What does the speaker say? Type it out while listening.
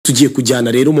tugiye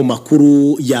kujyana rero mu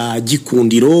makuru ya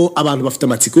gikundiro. Abantu bafite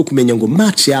amatsiko yo kumenya ngo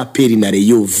match ya APR na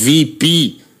Rayon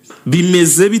VP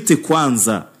bimeze bite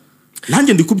kwanza.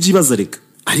 Nanjye ndi kubyibaza reka.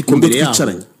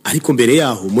 Ariko mbere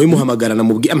yaho mwe muhamagarana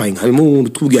mu bw'amahinga harimo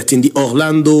tubwiye ati ndi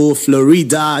Orlando,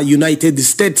 Florida, United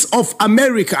States of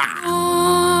America.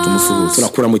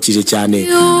 Turakuramukije cyane.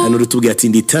 Hano rutubwiye ati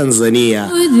ndi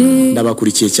Tanzania.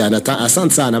 Ndabakurikiye cyane.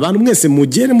 Asante sana abantu mwese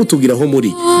mugere mutubwira aho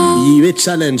muri. Yibe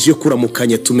challenge yo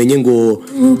kuramukanya tumenye ngo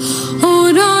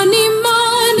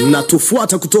na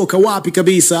tufuata kutoka wapi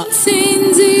kabisa.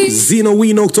 Zino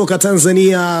Wino kutoka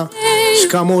Tanzania.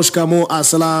 Shikamo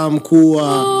assalam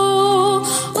kwa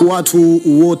watu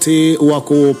wote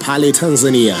wako pale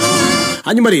Tanzania.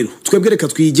 Hanyuma rero twebwe reka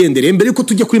twigendere mbere yuko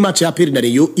tujya kuri match ya APR na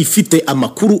Rayon ifite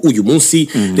amakuru uyu munsi.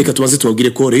 Reka tubanze tubabwire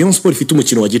ko Rayon Sport ifite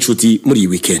umukino wa gicuti muri iyi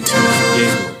weekend.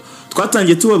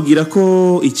 Twatangiye tubabwira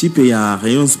ko ikipe ya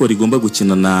Rayon Sport igomba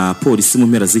gukina na Polisi mu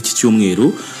mpera z'iki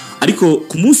cyumweru, ariko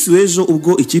ku munsi w'ejo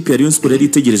ubwo ikipe ya Rayon Sport yari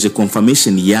itegereje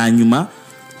confirmation ya nyuma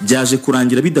byaje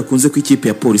kurangira bidakunze ko ikipe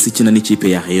ya Polisi ikina n'ikipe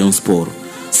ya Rayon Sport.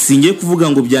 Singiye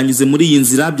kuvuga ngo byanyuze muri iyi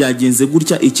nzira byagenze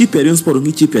gutya. Ikipe ya Rayon Sport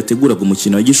nk'ikipe yateguraga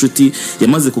umukino wa gishuti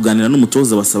yamaze kuganira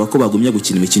n'umutoza basaba ko bagumya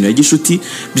gukina imikino ya gishuti.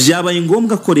 Byabaye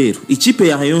ngombwa ko rero ikipe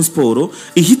ya Rayon Sport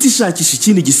ihita ishakisha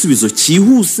ikindi gisubizo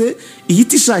cyihuse,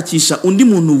 ihita ishakisha undi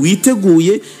muntu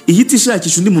witeguye, ihita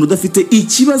ishakisha undi muntu udafite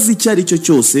ikibazo cyari cyo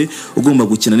cyose ugomba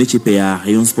gukina n'ikipe ya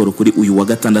Rayon Sport kuri uyu wa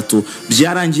gatandatu.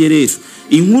 Byarangiye rero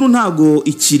inkuru ntago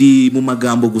ikiri mu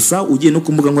magambo gusa, ugiye no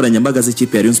kumbuga nkoranyambaga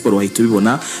z'ikipe ya Rayon Sport wahita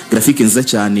ubibona graphique nziza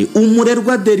cyane.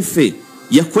 Umurerwa Delphin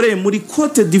yakoreye muri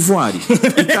Cote d'Ivoire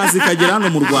ikazi kagera hano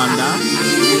mu Rwanda,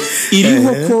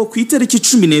 iriho ko ku itariki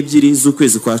 12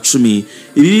 z'ukwezi kwa 10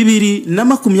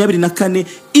 2024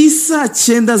 isa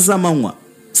 9 z'amanywa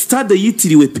stade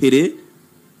yitiriwe Pere.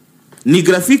 Ni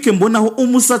graphique mbonaho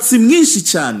umusatsi mwinshi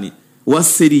cyane wa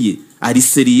seriye ari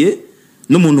seriye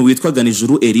n'umuntu witwa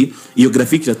Ganijuru Eri. Iyo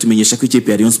graphique iratumenyesha ko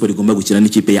ikipe ya Rayon Sport igomba gukina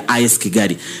n'ikipe ya AS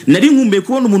Kigali. Nari nkumbuye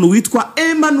kubona umuntu witwa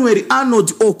Emmanuel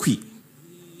Arnold Okwi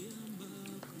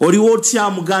Oriwoti ya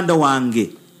muganda wange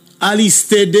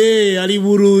Alistede ari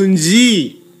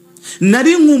Burunji.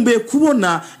 Nari nkumbuye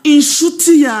kubona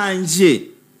inshuti yanjye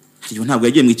iyo ntabwo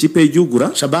yagiye mu ikipe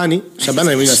y'Igugura Shabani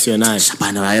ari muri national.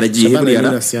 Shabani yaragiye muri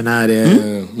national.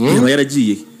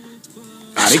 Yaragiye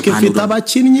ariko ifite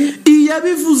abakinnyi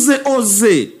yabivuze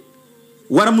oze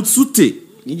waramutsute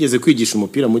nigeze kwigisha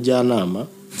umupira mu jyanama.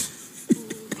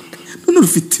 None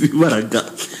rufite ibibaraga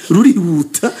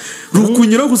rurihuta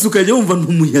rukunyura gusukajya wumva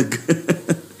n'umuyaga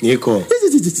niko.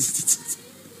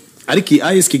 Ariko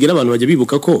AS Kigali abantu bajya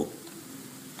bibuka ko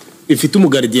ifite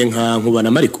umugardien nka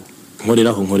Nkubana Mariko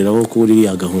nkoreraho kuri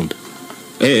ya gahunda.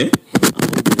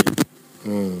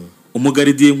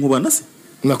 Umugardien Nkubana se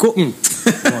nako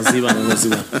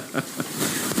Nozibana.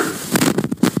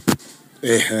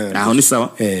 Aho ni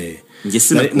sawa. Nge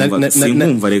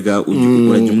sinumva rega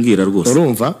urajya umbwira rwose.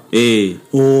 Urumva?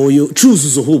 Oyo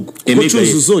Cyuzuzo ahubwo. Ko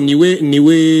Cyuzuzo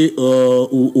niwe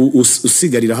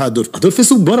usigarira Adolphe. Adolphe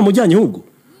se ubara mujyanye ahubwo.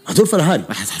 Adolphe arahari.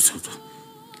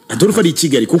 Adolphe ari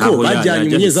Kigali kuko bajyanye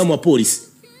umunyezamu wa Polisi.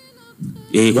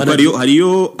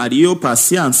 Hariyo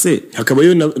Patience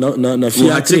hakabayo na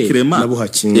Fiacre na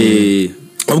Buhaki.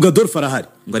 Ubwo Adolphe arahari.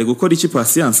 Ngari gukora iki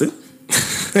Patience?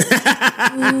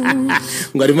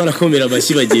 Ngo arimo arakomera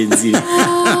abashyi bagenzi.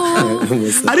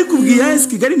 Ariko ubwiye AS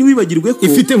Kigali ntiwibagirwe ko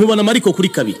ifite Nkubana Mariko kuri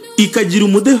kabiri ikagira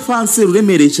umudefense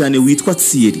uremereye cyane witwa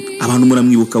Thierry. Abantu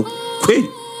muramwibuka kweli?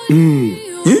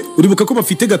 Uribuka ko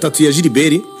bafite gatatu ya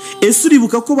Gilbert? Ese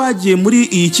uribuka ko bagiye muri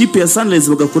iyi kipe ya Sunrise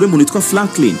bagakora umuntu witwa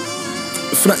Franklin?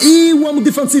 Wa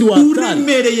mudefenseri wa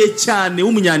uremereye cyane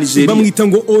w'umunyanigeriya bamwita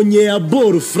ngo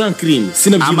Onyebor Franklin.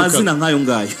 Sinabyibuka amazina nkayo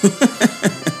ngayo.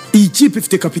 Iyi kipe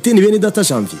ifite kapiteni bene data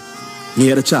Janvier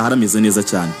ntiyaracaharameze neza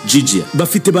cyane. Gigi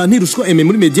bafite bantirushwa eme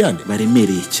muri Mediane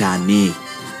baremereye cyane.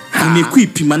 Ni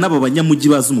kwipima n'aba banyamujyi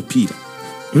baza umupira.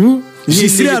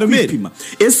 Kwipima.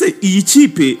 Ese iyi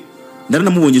kipe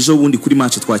ndaranamubonye ejo bundi kuri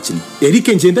match twakinnye.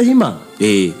 Eric Ngendahimana.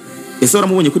 Ese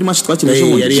waramubonye kuri match twakinnye ejo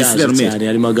bundi?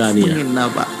 Yari maganira.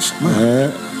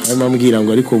 Amambwira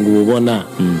ngo ariko ngo ubona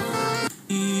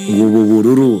ngo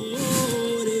ubururu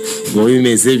ngo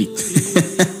bimeze bite.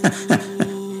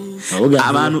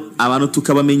 abantu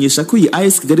tukabamenyesha ko iyi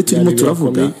AS Kigali turimo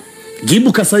turavuga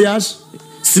Gibuka Sayaje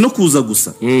sino kuza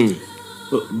gusa.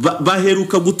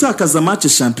 Baheruka gutakaza match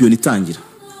champion itangira.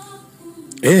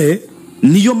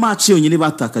 Niyo match yonyine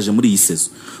batakaje muri iyi sezo.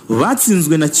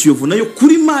 Batsinzwe na Kiyovu nayo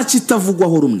kuri match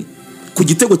itavugwaho rumwe. Ku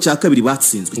gitego cya kabiri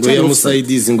batsinzwe. Ngo ya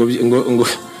Musaidizi ngo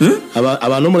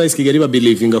abantu muri AS Kigali ba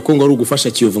believinga ko ngo ari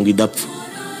ugufasha Kiyovu ngo idapfa.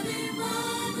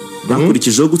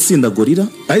 bakurikijeho gutsinda Gorilla.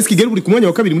 AS Kigali buri ku mwanya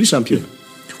wa kabiri muri shampiyona,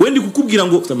 Wendi kukubwira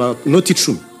ngo noti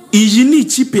 10. iyi ni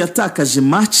ikipe yatakaje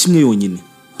match imwe yonyine,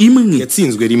 imwe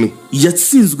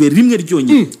yatsinzwe rimwe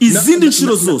ryonyine, izindi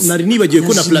nshuro zose nari nibagiye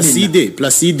ko na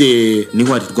Placide ni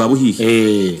wari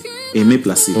Rwabuhihi Aimé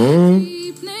Placide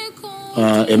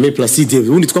Aimé Placide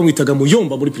ubundi twamwitaga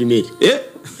Muyomba muri primaire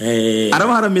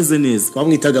araba harameze neza,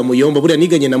 twamwitaga Muyomba buriya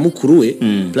niganye na mukuru we.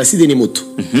 Placide ni muto,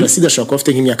 Placide ashaka kuba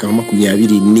afite nk'imyaka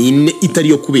 24 itari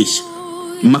yo kubeshya,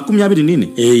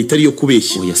 24 itari yo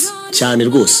kubeshya cyane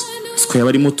rwose, siko yaba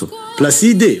ari muto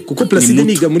Placide, kuko Placide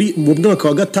niga muri mu mwaka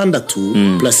wa gatandatu,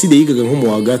 Placide yigaga nko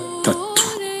mu wa gatatu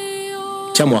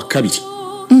cyangwa wa kabiri,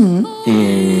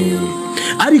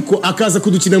 ariko akaza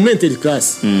kudukina muri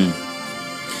interclass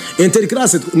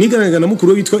niganaga na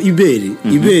mukuru witwa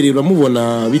Iberi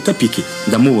uramubona bita Pike,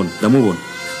 ndamubona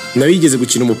nabigeze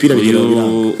gukina umupira bigira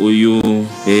uyu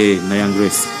na Young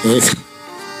Grace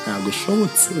ntabwo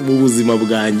shobotse mu buzima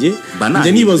bwanjye,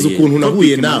 njye nibaza ukuntu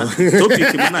nahuye nawe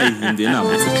topic banayihinduye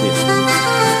namutse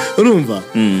urumva.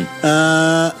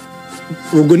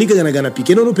 ubwo niganaga na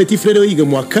Pike, none petit frère we yiga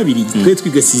mu wa kabiri, twe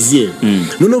twiga 6e,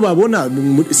 none babona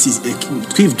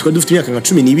twa dufite imyaka nka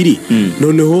 12,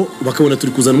 noneho bakabona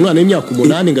turi kuzana umwana w'imyaka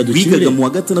 8 ngadukire, bigaga mu wa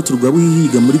gatandatu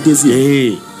Rwabuhiga muri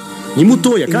deuxième. Ni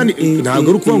mutoya kandi ntabwo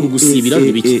ari ukuvuga ngo gusibira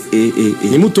ibiki,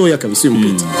 ni mutoya kabisa uyu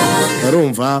mupeti.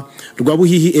 Barumva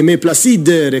Rwabuhihi Aimé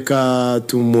Placide, reka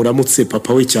tumuramutse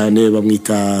papa we cyane,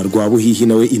 bamwita Rwabuhihi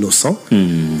nawe Innocent,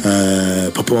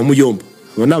 papa wa Muyomba.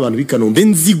 Bona abantu bikanombe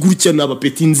nzi gutya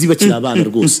n'abapeti nzi bakira abana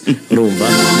rwose. Urumva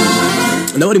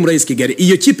nawe ari muri AS Kigali.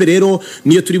 Iyo kipe rero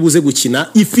niyo turi buze gukina,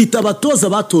 ifite abatoza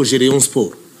batoje Rayon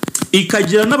Sport,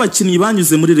 ikagira n'abakinnyi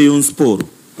banyuze muri Rayon Sport.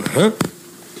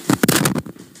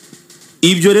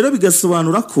 Ibyo rero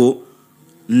bigasobanura ko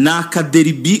naka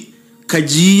derby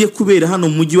kagiye kubera hano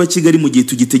mu mujyi wa Kigali mu gihe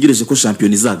tugitegereje ko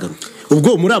champion izagaruka.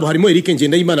 Ubwo muri abo harimo Eric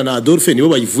Ngendahimana na Adolphe, nibo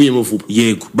bayivuyemo vuba.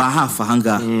 Yego bahafa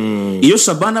ahangaha. Iyo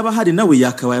Shabana bahari nawe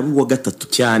yakabaye abo gatatu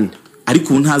cyane,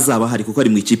 ariko ntazaba hari kuko ari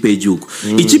mu ikipe y'igihugu.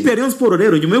 Ikipe ya Rayon Sport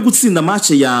rero nyuma yo gutsinda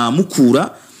match ya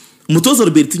Mukura, umutoza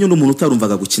Robertinho n'umuntu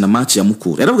utarumvaga gukina match ya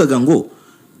Mukura yaravugaga ngo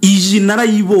iyi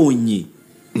narayibonye,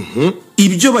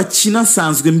 ibyo bakina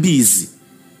sanzwe mbizi,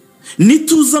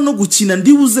 nituza no gukina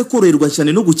ndibuze korerwa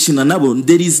cyane no gukina nabo,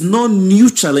 there is no new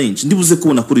challenge ndibuze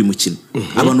kubona kuri uyu mukino.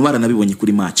 Abantu baranabibonye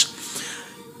kuri match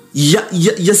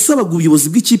yasabaga ubuyobozi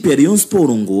bw'ikipe ya Rayon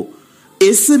Sport ngo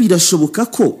ese birashoboka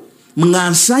ko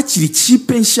mwanshakira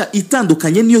ikipe nshya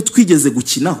itandukanye niyo twigeze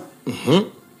gukinaho.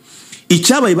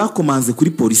 Icyabaye bakomanze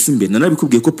kuri polisi mbere,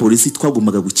 nanabikubwiye ko polisi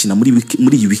twagombaga gukina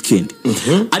muri iyi weekend,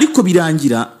 ariko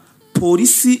birangira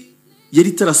polisi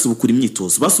yari tarasubukura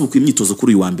imyitozo, basubukuye imyitozo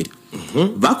kuri uyu wa mbere.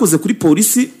 Bakoze kuri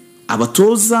polisi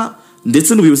abatoza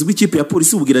ndetse n'ubuyobozi bw'ikipe ya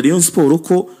polisi bubwira Rayon Sport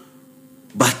ko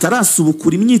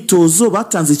batarasubukura imyitozo,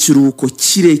 batanze ikiruhuko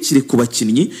kirekire ku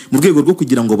bakinnyi mu rwego rwo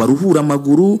kugira ngo baruhure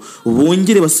amaguru,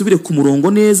 bongere basubire ku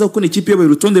murongo neza kuko n'ikipe yabaye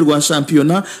urutonde rwa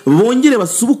shampiyona, bongere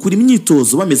basubukura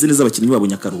imyitozo bameze neza, abakinnyi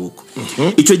babonye akaruhuko.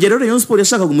 Icyo gihe rero Rayon Sport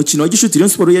yashakaga umukino wa gishuti. Rayon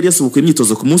Sport yari yasubukuye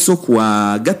imyitozo ku munsi wo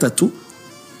kuwa gatatu,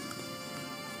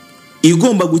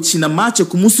 igomba gukina match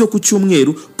ku munsi wo ku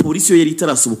cyumweru. Polisi yo yari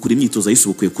itarasubukura imyitozo,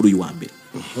 ayisubukuye kuri uyu wa mbere.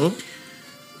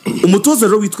 Umutoza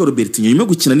rero witwa Robertinho nyuma yo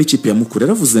gukina n'ikipe ya Mukura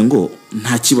yaravuze ngo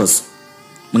nta kibazo,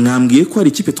 mwambwiye ko hari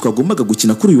ikipe twagombaga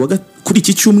gukina kuri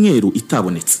iki cyumweru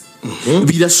itabonetse,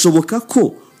 birashoboka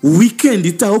ko weekend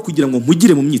itaho kugira ngo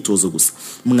mpugire mu myitozo gusa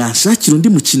mwashakira undi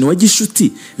mukino wa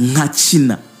gishuti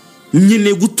nkakina.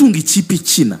 Nkeneye gutunga ikipe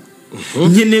ikina,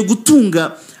 nkeneye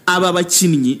gutunga aba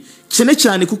bakinnyi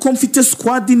cyane kuko mfite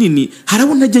squad nini,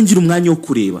 harabona ajya ngira umwanya wo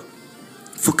kureba,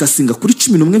 focusinga kuri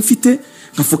 11 mfite,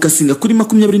 nka focusinga kuri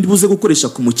 20 ndibuze gukoresha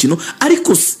ku mukino.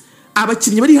 Ariko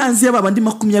abakinnyi bari hanze y'abandi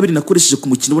 20 nakoresheje ku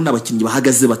mukino bo n'abakinnyi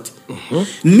bahagaze bate.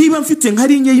 Niba mfite nka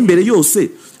rinye y'imbere yose,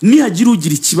 nihagira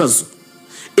ugira ikibazo,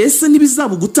 ese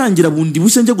nibizabu gutangira bundi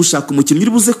bushya njye gushaka umukinnyi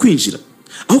uri buze kwinjira,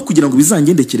 aho kugira ngo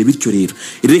bizangendekere bityo rero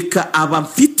reka aba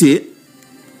mfite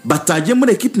batagiye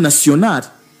muri equipe nationale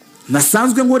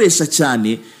nasanzwe nkoresha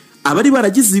cyane, abari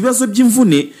baragize ibibazo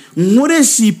by'imvune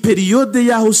nkoresha iyi periode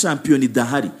yaho champion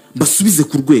idahari basubize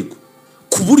ku rwego,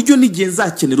 ku buryo n'igihe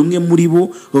nzakenera umwe muri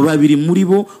bo, babiri muri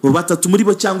bo, batatu muri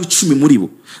bo cyangwa 10 muri bo,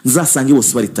 nzasange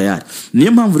bose bari tayari.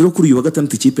 Niyo mpamvu rero kuri uyu wa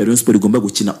gatandatu ikipe ya Rayon Sport igomba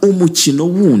gukina umukino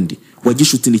wundi wa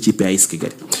gishuti n'ikipe ya AS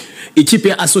Kigali. Ikipe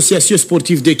ya Association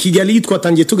Sportive de Kigali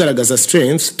twatangiye tugaragaza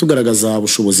strength, tugaragaza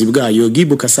ubushobozi bwayo.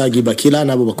 Gibu Kasagi Bakira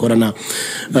nabo bakorana,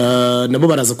 nabo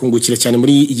baraza kungukira cyane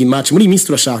muri iyi match. Muri iyi minsi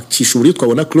turashakisha uburyo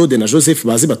twabona Claude na Joseph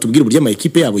bazi batubwira uburyo ama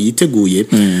ekipe yabo yiteguye,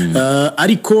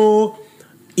 ariko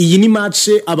iyi ni match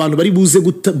abantu bari buze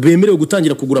bemerewe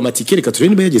gutangira kugura amatike reka turebe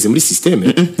niba yageze muri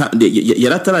systeme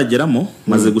yaratarageramo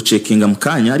maze gucekinga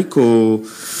mukanya ariko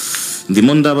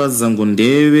ndimo ndabaza ngo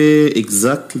ndebe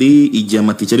exactly igihe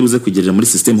amatike ari buze kugerera muri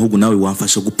system ahubwo nawe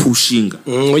wamfasha gupushinga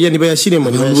oya niba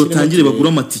yashyiremo tangire bagura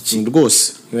amatike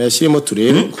rwose niba yashyiremo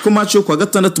turebe kuko match yo kwa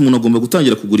gatandatu umuntu agomba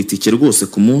gutangira kugura itike rwose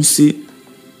ku munsi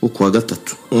wo kwa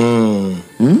gatatu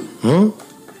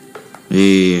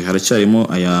haracyarimo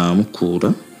aya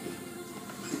Mukura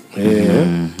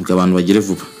abantu bagire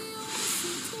vuba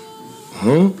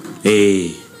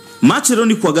match rero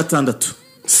ni kwa gatandatu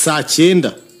saa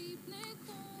 9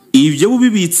 ibyo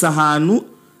bubibitsa ahantu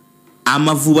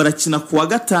Amavubi arakina kuwa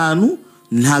gatanu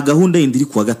nta gahunda yindi iri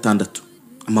kuwa gatandatu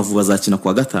Amavubi azakina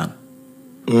kuwa gatanu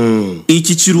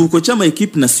iki kiruhuko cy'ama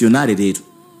equipe nationale rero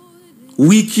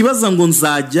wikibaza ngo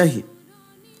nzajya he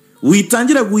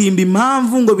witangira guhimba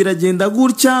impamvu ngo biragenda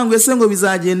gutya ngo ese ngo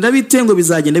bizagenda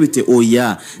bite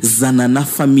oya zana na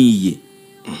famille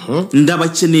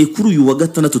ndabakeneye kuri uyu wa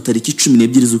gatandatu tariki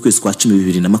 12 z'ukwezi kwa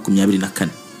 10 2024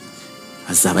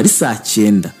 azaba ari saa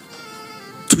 9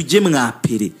 tujye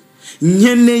mwapere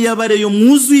nkeneye abareyo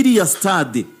mwuzuri ya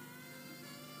stade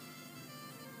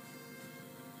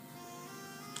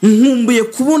nkumbuye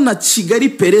kubona Kigali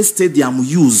Pele Stadium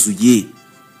yuzuye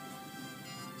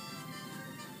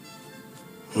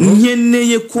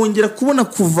nkeneye kongera kubona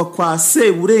kuva kwa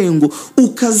Seburengo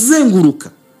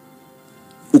ukazenguruka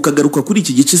ukagaruka kuri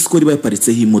iki gice skori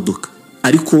bayiparitseho imodoka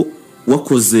ariko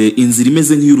wakoze inzira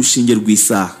imeze nk'iy'urushinge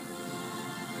rw'isaha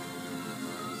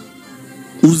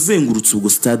uzengurutse ubwo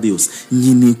stade yose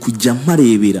nkeneye kujya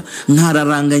mparebera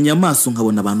nkararanganya amaso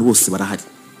nkabona abantu bose barahari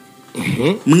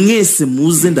mwese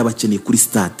muze ndabakeneye kuri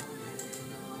stade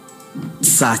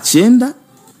saa 9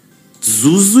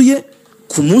 zuzuye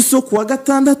ku munsi wo kuwa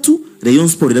gatandatu Rayon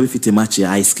Sport irabifite match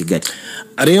ya AS Kigali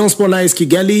Rayon Sport na AS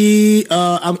Kigali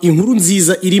inkuru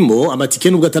nziza irimo amatike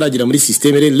nubwo ataragira muri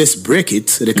system let's break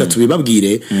it reka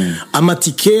tubibabwire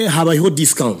amatike habayeho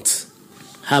discount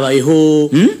habayeho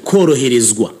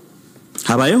koroherezwa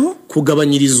habayeho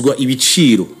kugabanyirizwa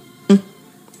ibiciro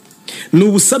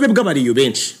n'ubusabe bw'abariyo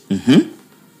benshi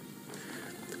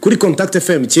kuri Contact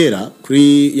FM kera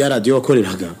kuri ya radio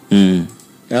wakoreraga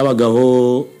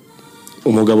yabagaho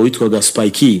umugabo witwaga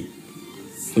Spikey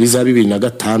muri za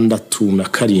 2006 na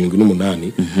 7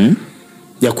 n'umunani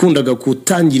yakundaga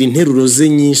gutangira interuro ze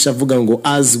nyinshi avuga ngo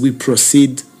as we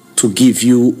proceed to give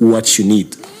you what you need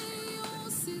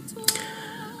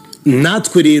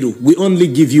natwe rero we only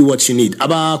give you what you need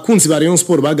abakunzi ba Rayon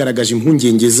Sport bagaragaje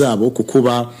impungenge zabo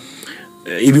kuko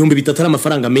ibihumbi 3 ari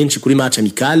amafaranga menshi kuri match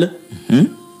amicale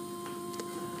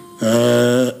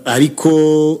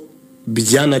ariko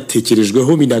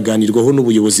byanatekerejweho binaganirwaho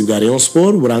n'ubuyobozi bwa Rayon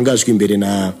Sport burangajwe imbere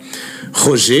na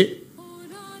Roger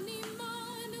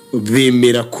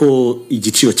bemera ko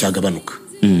igiciro cyagabanuka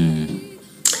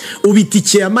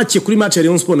ubitike ya make kuri match ya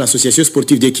Rayon Sport na Association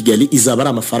Sportive de Kigali izaba ari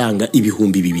amafaranga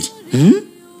ibihumbi 200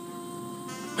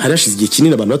 harashize igihe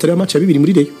kinini abantu batari match ya 2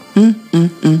 muri Rayon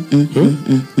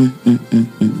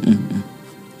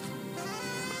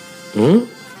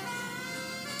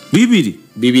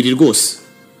bibiri rwose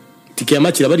tike ya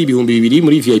make bari ibihumbi 200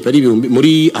 muri VIP ari ibihumbi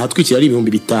muri ahatwikira ari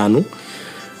ibihumbi 5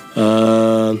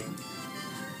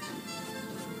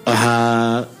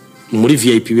 aha muri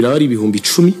VIP birabari ibihumbi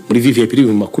 10 muri VIP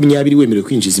ibihumbi 20 wemerewe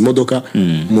kwinjiza imodoka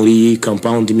muri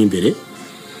compound imbere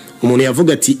umuntu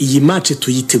yavuga ati iyi match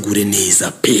tuyitegure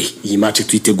neza pe iyi match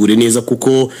tuyitegure neza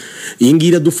kuko iyi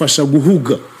ngira dufasha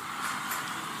guhuga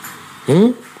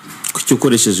kucyo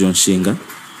ukoresheje iyo nshinga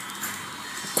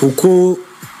kuko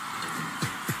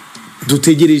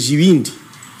dutegereje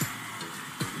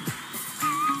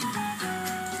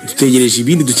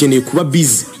ibindi dukeneye kuba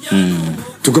busy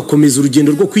tugakomeza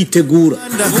urugendo rwo kwitegura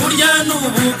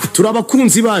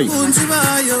turabakunzi bayo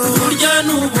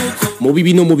mu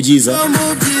bibi no mu byiza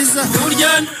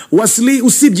Wasli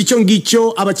usibye icyo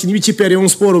ngicyo abakinyi b'ikipe ya Rayon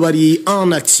Sport bari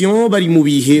en action bari mu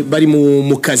bihe bari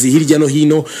mu kazi hirya no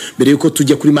hino mbere yuko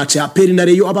tujya kuri match ya Peri na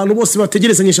Rayon abantu bose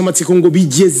bategerezanyisha amatsiko ngo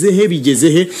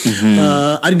bigezehe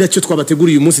ari nacyo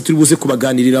twabateguriye uyu munsi turi buze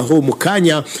kubaganiriraho mu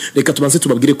kanya reka tubanze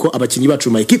tubabwire ko abakinyi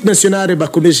bacu ma equipe nationale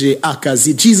bakomeje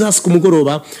akazi Jesus ku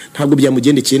mugoroba ntabwo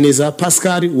byamugendekeye neza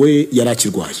Pascal we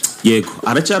yarakirwaye yego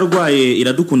aracyarwaye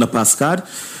Iradukunda Pascal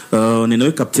ni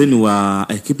nawe kapiteni wa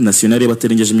equipe nationale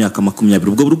y'abaterengeje imyaka 20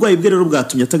 ubwo burwayi bwe rero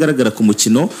bwatumye atagaragara ku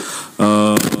mukino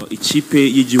ikipe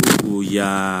y'igihugu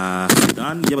ya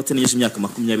Sudan y'abaterengeje imyaka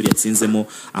 20 yatsinzemo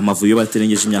Amavubi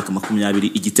y'abaterengeje imyaka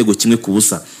 20 igitego kimwe ku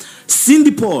busa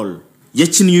Cindy Paul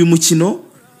yakiniye uyu mukino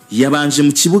yabanje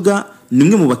mu kibuga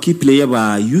nimwe mu bakipe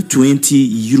y'aba U20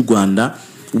 y'u Rwanda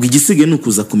ubwo igisigaye ni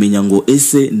ukuza kumenya ngo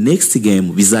ese next game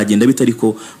bizagenda bite,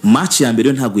 ariko match ya mbere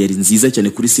yo ntabwo yari nziza cyane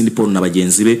kuri St Paul na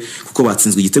bagenzi be kuko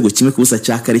batsinzwe igitego kimwe ku busa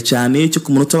cya kare cyane cyo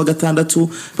ku munota wa gatandatu,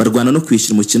 barwana no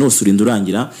kwishyura umukino wose urinda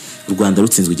urangira u Rwanda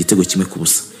rutsinzwe igitego kimwe ku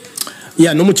busa.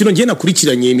 Ya no mukino ngiye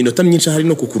nakurikiranye iminota myinshi hari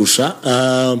no kukurusha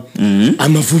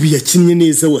Amavubi yakinnye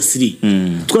neza wasiri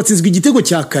twatsinzwe igitego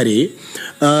cya kare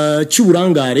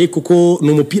cy'uburangare kuko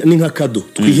no mupira ni nka kado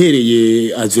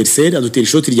twihereye adversaire adutera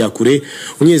ishoti rya kure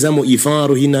unyezamu Ivan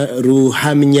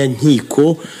Ruhamya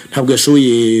nkiko ntabwo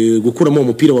yashoboye gukuramo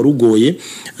umupira warugoye,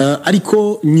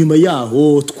 ariko nyuma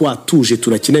yaho twatuje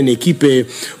turakina na equipe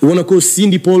ubona ko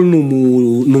St Paul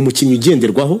n'umukinnyi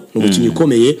ugenderwaho n'umukinnyi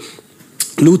ukomeye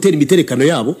n'utera imiterekano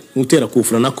yabo n'utera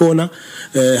kufura na kona,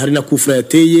 hari na kufura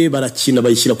yateye barakina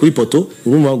bayishyira kuri poto,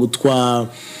 urumva ngo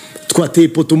twateye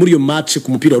poto muri iyo match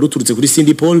ku mupira waruturutse kuri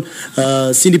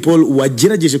St Paul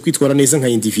wagerageje kwitwara neza nka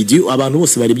individu. Abantu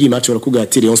bose bari byi match barakubwira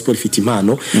ati Rayon Sport ifite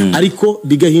impano, ariko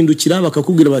bigahindukira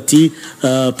bakakubwira bati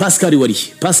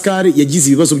Pascal yagize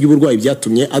ibibazo by'uburwayi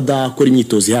byatumye adakora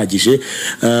imyitozo ihagije.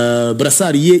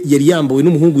 Brasari ye yari yambawe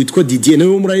n'umuhungu witwa Didier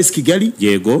nawe wo muri AS Kigali,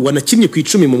 wanakinnye ku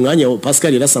 10 mu mwanya wa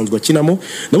Pascal yarasanzwe akinamo,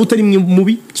 nabo utari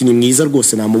mubi kini mwiza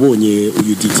rwose namubonye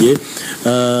uyu Didier.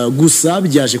 Gusa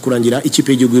byaje kurangira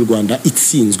ikipe y'igihugu y'u Rwanda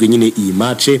itsinzwe nyine iyi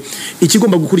match.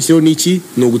 Ikigomba gukurikiraho niki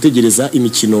no gutegereza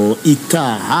imikino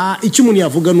itaha. Icyo umuntu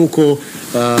yavuga nuko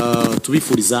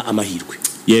tubifuriza amahirwe.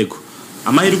 Yego,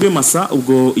 amahirwe masa.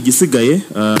 Ubwo igisigaye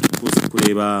kuza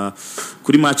kureba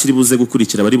kuri match iri buze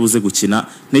gukurikira bari buze gukina.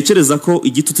 Nekereza ko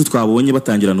igitutu twabonye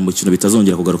batangirana umukino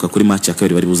bitazongera kugaruka kuri match ya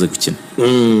kabiri bari buze gukina.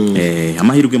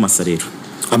 Amahirwe masa rero,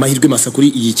 amahirwe masa kuri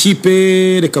iyi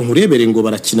kipe. Reka nkurebere ngo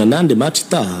barakina nande match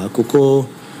itaha kuko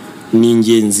ni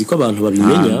ingenzi ko abantu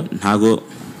babimenya.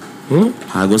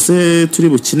 Ntago se turi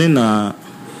bukine na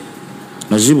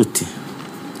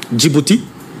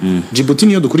Djibouti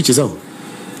niyo dukurikizaho.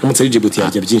 Umutse ari Djibouti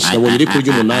yarya byinshi nabonye iri kuri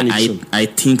 8-10. I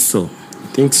think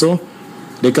so.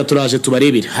 Reka turaje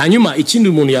tubarebera. Hanyuma ikindi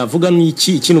umuntu yavuga ni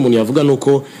iki? Ikindi umuntu yavuga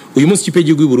nuko uyu munsi ikipe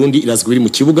y'igihugu y'u Burundi irazwi iri mu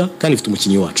kibuga kandi ifite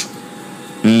umukinyi wacu.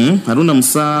 Haruna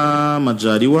Musa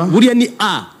Majaliwa. Buriya ni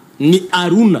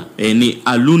Aruna. Ni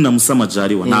Aruna Musa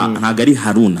Majaliwa. Ntago ari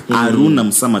Haruna. Aruna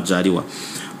Musa Majaliwa.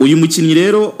 Uyu mukinnyi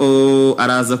rero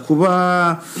araza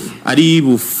kuba ari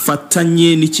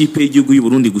bufatanye n'ikipe y'igihugu y'u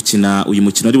Burundi gukina uyu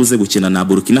mukino ari buze gukina na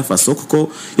Burkina Faso,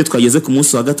 kuko iyo twageze ku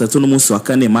munsi wa gatatu n'umunsi wa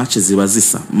kane match ziba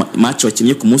zisa. Match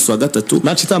wakinnye ku munsi wa gatatu,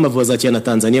 match itamavuza zakina na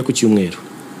Tanzania ku cyumweru.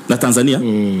 Na Tanzania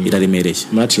iraremereye.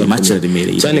 Match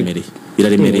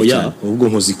iraremereye cyane. Ubwo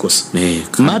nkozikosa.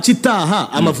 Match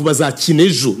itaha Amavuba zakina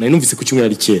ejo. Nari numvise ku cyumweru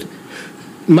ari kera.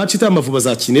 Match itaha Amavuba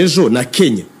zakina ejo na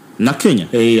Kenya.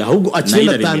 Ahubwo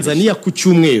akina Tanzania ku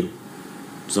cyumweru.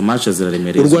 Zo match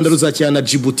ziraremereye. U Rwanda ruzakina na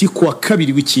Djibouti kwa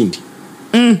kabiri w'ikindi.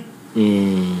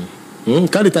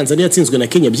 Kandi Tanzania yatsinzwe na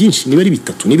Kenya byinshi, niba ari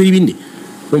 3 niba ari 4.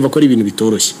 Urumva ko ari ibintu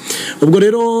bitoroshye. Ubwo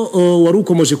rero wari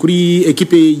ukomeje kuri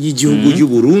ekipe y'igihugu y'u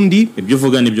Burundi. Ibyo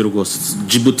uvuga nibyo rwose.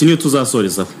 Djibouti niyo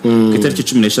tuzasorezaho ku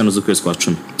itariki 15 z'ukwezi kwa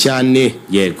 10 cyane.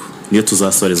 Yego, niyo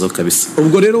tuzasorezaho kabisa.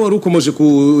 Ubwo rero wari ukomeje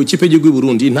ku ikipe y'igihugu y'u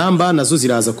Burundi. Intamba nazo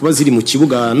ziraza kuba ziri mu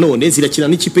kibuga none zirakina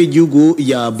n'ikipe y'igihugu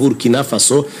ya Burkina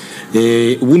Faso.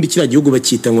 Ubundi kira gihugu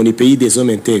bakita ngo ni pays des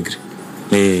hommes intègres.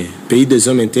 Pays des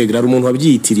hommes intègres ari umuntu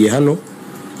wabyitiriye hano.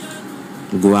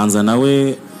 Gubanza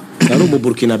nawe ari mu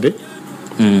Burkinabe.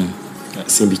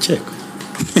 Simbikeka.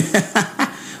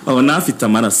 Afite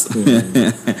amaraso.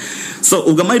 So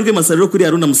ubwo amahirwe masa rero kuri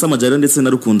Haruna Musa Majaliwa ndetse na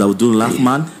Rukunda Abdul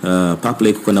Rahman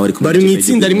Paplek kuko nawe bari mu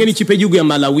itsinda rimwe n'ikipe y'igihugu ya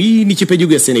Malawi n'ikipe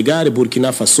y'igihugu ya Senegal,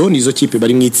 Burkina Faso nizo kipe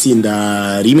bari mu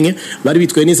itsinda rimwe. Bari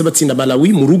bitwaye neza batsinda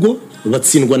Malawi mu rugo,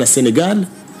 batsindwa na Senegal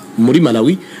muri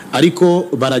Malawi, ariko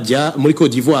barajya muri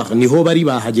Cote d'Ivoire niho bari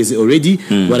bahageze already.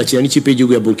 Barakina n'ikipe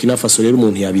y'igihugu ya Burkina Faso. Rero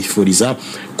umuntu yabifuriza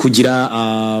kugira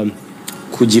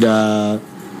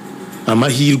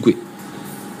amahirwe,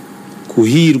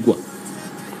 kuhirwa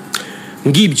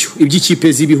ngibyo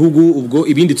iby'ikipe z'ibihugu. Ubwo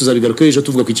ibindi tuzabigaruka ejo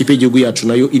tuvuga ku ikipe y'igihugu yacu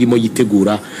nayo irimo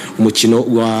yitegura umukino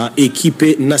wa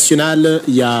equipe nationale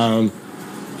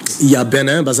ya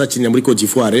Benin bazakinira muri Cote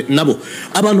d'Ivoire. Nabo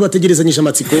abantu bategerezanyije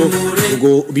amatsiko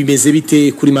ngo bimeze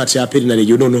bite kuri match ya APR na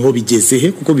Rayon, noneho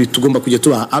bigezehe kuko bitugomba kujya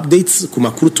tuba updates ku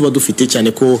makuru tuba dufite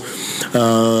cyane ko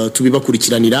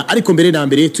tubibakurikiranira. Ariko mbere na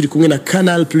mbere turi kumwe na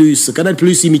Canal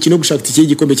Plus imikino gushaka itike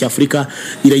y'igikombe cya Afrika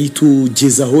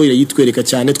irayitugezaho, irayitwereka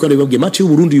cyane. Twarabibabwiye match y'u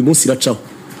Burundi uyu munsi iracaho,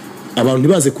 abantu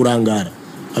ntibaze kurangara,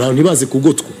 abantu ntibaze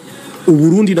kugotwa. U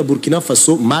Burundi na Burkina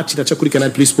Faso match iraca kuri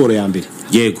Canal Plus Sport ya mbere.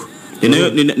 Yego,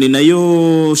 ni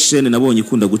nayo shene nabonye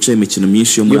ikunda guca imikino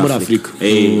myinshi yo muri Afrika.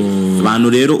 Abantu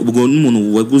rero ubwo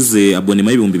n'umuntu waguze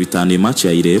abonema y'ibihumbi 5 iyi match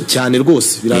yayireba cyane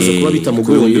rwose biraza kuba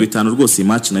bitamugoye. 5 rwose iyi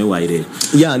match nayo wayireba.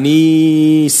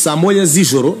 Ni saa moya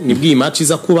z'ijoro nibwo iyi match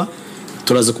iza kuba.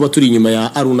 Turaza kuba turi inyuma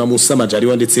ya Aruna Musa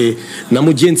Majaliwa ndetse na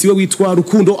mugenzi we witwa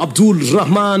Rukundo Abdul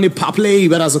Rahman Papley.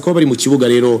 Baraza kuba bari mu kibuga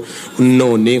rero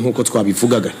none nkuko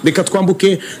twabivugaga. Reka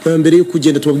twambuke mbere yo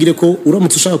kugenda tubabwire ko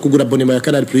uramutse ushaka kugura abonema ya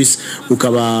Canal Plus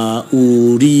ukaba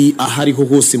uri ahariho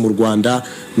hose mu Rwanda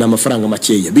na amafaranga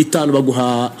makeya. Bitanu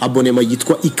baguha abonema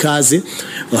yitwa Ikaze,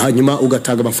 hanyuma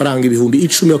ugatanga amafaranga ibihumbi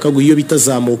 10 bakaguha iyo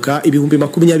bitazamuka ibihumbi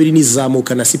 20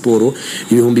 nizamuka na siporo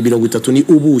ibihumbi 30 ni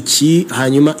ubuki,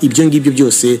 hanyuma ibyo ngibyo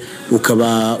byose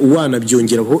ukaba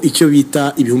wanabyongeraho icyo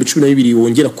bita ibihumbi 12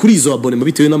 wongera kuri izo abonema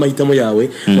bitewe n'amahitamo yawe.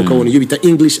 Ukabona iyo bita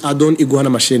English add-on iguha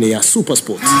n'amashene ya Super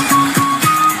Sport.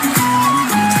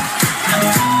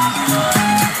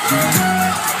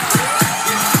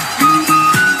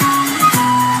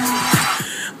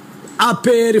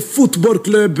 APR Football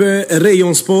Club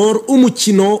Rayon Sport,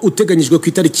 umukino uteganyijwe ku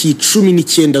itariki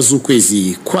 19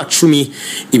 z'ukwezi kwa 10.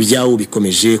 Ibyawo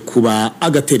bikomeje kuba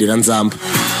agaterera nzamba.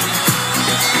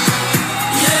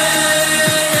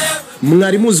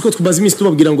 Mwari muzi ko twabaza iminsi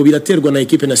tubabwira ngo biraterwa na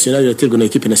equipe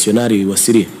nationale wa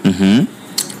Syria.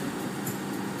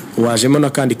 Wajemo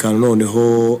nakandi kantu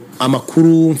noneho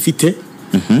amakuru mfite.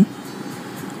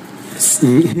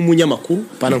 Nk'umunyamakuru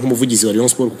pana nk'umuvugizi wa Rayon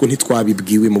Sport kuko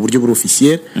ntitwabibwiwe mu buryo buri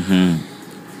officiel.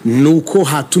 Nuko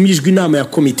hatumijwe inama ya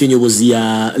komite nyobozi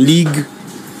ya League.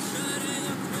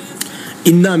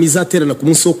 Inama izaterana ku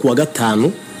munsi wo kuwa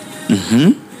 5.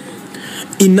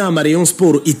 Inama Rayon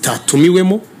Sport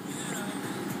itatumiwemo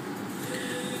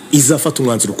izafata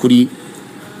umwanzuro kuri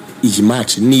iyi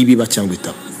match nibiba cyangwa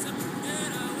itaba.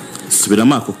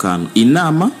 Subiramo ako kantu.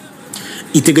 Inama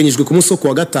iteganyijwe ku munsi wo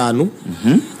kuwa 5.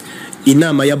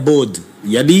 Inama ya board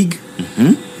ya League.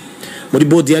 Muri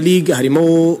board ya League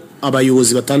harimo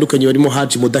abayobozi batandukanye barimo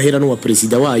Haji Mudahera n'uwa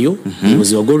president wayo,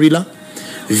 umuyobozi wa Gorilla.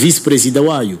 Vice president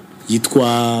wayo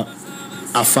yitwa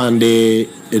Afande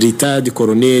Retired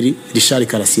Colonel Richard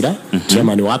Karasira,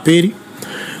 chairman wa APR.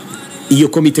 Iyo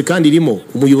komite kandi irimo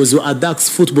umuyobozi wa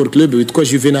Adax Football Club witwa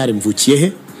Juvenal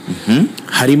Mvukiyehe.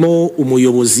 Harimo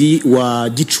umuyobozi wa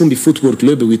Gicumbi Football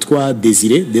Club witwa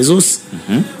Desire Desos.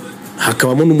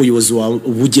 Hakabamo n'umuyobozi wa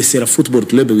Bugesera Football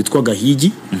Club witwa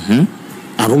Gahigi.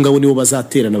 Abo ngabo nibo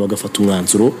bazaterana bagafata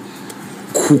umwanzuro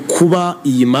kuba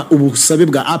iyima ubusabe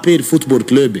bwa APR Football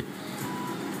Club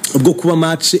ubwo kuba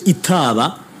match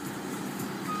itaba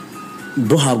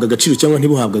bohabwa agaciro cyangwa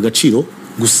ntibuhabwa agaciro.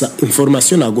 Gusa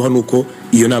information naguha nuko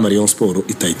iyo nama Rayon Sport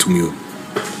itayitumiwe.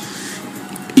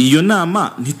 Iyo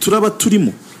nama ntituraba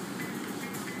turimo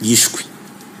yishwe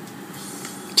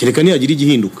kereka niyagira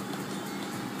igihinduka.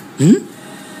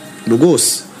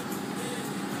 Rwose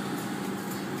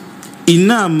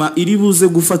inama iri buze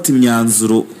gufata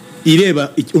imyanzuro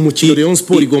ireba umukino Rayon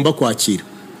Sport igomba kwakira.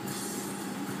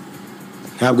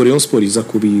 Ntabwo Rayon Sport iza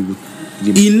kubi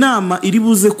inama iri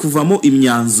buze kuvamo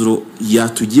imyanzuro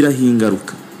yatugiraho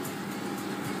ingaruka.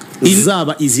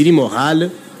 Izaba iziri morale,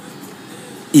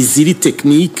 iziri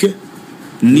technique,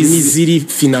 n'iziri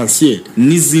financière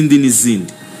n'izindi.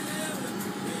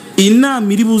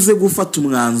 Inama iri buze gufata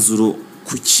umwanzuro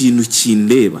ku kintu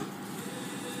kindeba.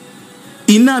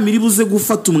 Inama iri buze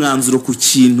gufata umwanzuro ku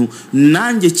kintu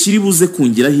nanjye kiri buze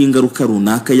kungiraho ingaruka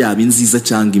runaka yaba nziza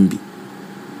cyangwa imbi.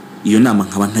 Iyo nama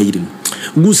nkaba ntayirimo.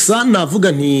 Gusa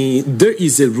navuga nti there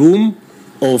is a room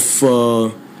of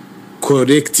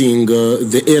correcting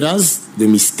the errors, the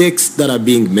mistakes that are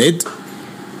being made.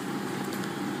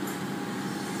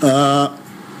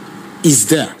 Is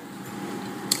there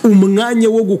umwanya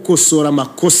wo gukosora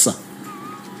amakosa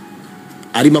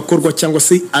ari makorwa cyangwa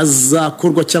se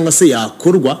azakorwa cyangwa se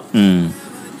yakorwa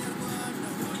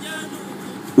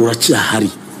uracyahari.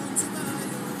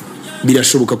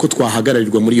 Birashoboka ko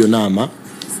twahagararirwa muri iyo nama.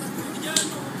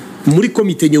 Muri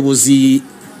komite nyobozi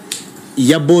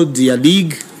ya board ya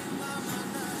League,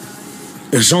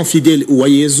 Jean Fidel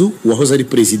Uwayezu wahoze ari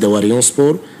president wa Rayon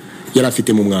Sport yari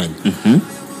afite mu mwanya.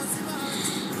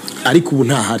 Ariko ubu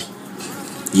ntahari.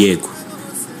 Yego.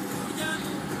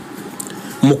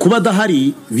 Mu kuba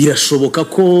adahari birashoboka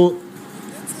ko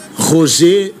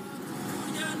Roger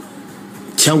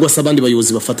cyangwa se abandi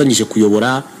bayobozi bafatanyije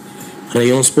kuyobora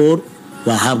Rayon Sport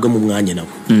bahabwa mu mwanya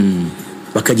nabo.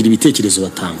 Bakagira ibitekerezo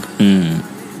batanga.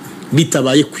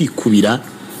 Bitabaye kwikubira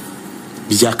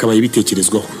byakabaye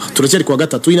bitekerezwaho. Turacyari kuwa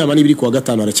 3 inama n'ibiri kuwa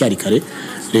 5 aracyari kare.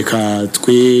 Reka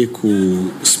twe ku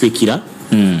spekira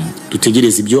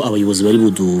dutegereze ibyo abayobozi bari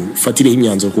budufatireho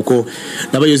imyanzuro kuko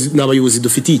n'abayobozi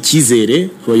dufitiye icyizere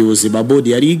abayobozi ba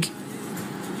body ya league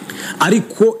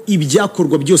ariko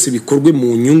ibyakorwa byose bikorwe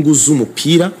mu nyungu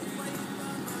z'umupira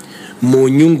mu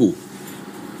nyungu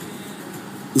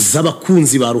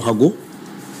z'abakunzi ba ruhago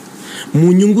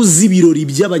mu nyungu z'ibirori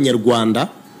by'abanyarwanda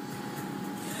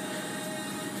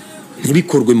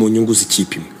ntibikorwe mu nyungu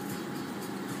z'ikipe imwe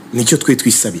nicyo twe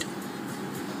twisabira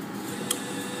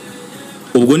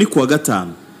ubwo ni kuwa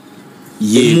gatanu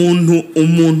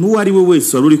umuntu uwo ari we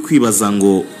wese wari uri kwibaza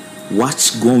ngo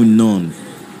what's going on,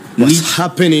 what's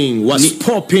happening, what's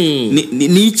popping,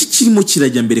 ni iki kirimo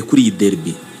kirajya mbere kuri iyi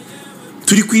derby.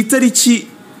 Turi ku itariki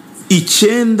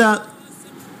 9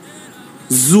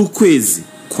 z'ukwezi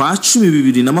kwa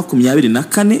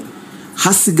 2024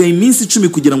 hasigaye iminsi 10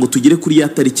 kugira ngo tugere kuri ya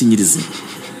tariki nyirizina.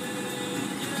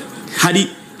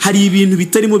 Hari ibintu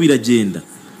bitarimo biragenda.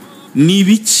 Ni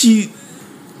ibiki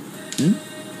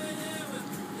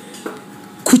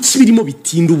kuki birimo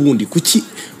bitinda ubundi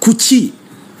kuki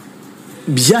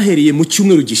byahereye mu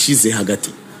cyumweru gishize hagati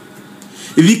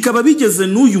bikaba bigeze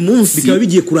n'uyu munsi bikaba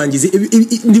bigiye kurangiza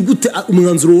ni gute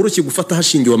umwanzuro woroshye gufata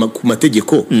hashingiwe ku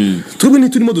mategeko twebwe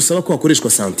ntiturimo dusaba ko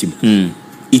hakoreshwa santima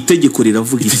itegeko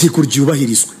riravuga itegeko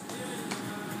ryubahirizwe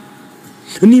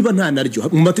niba nta naryo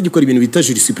mu mategeko ari ibintu bita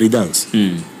jurisprudence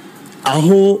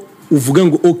aho uvuga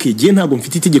ngo okay je ntago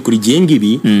mfite itegeko rigenga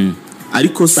ibi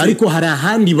ariko hari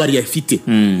ahandi bari yafite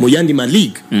mu yandi ma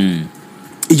league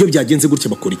iyo byagenze gutya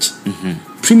bakora iki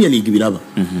Premier League biraba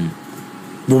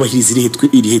bubahiriza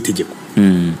iri tegeko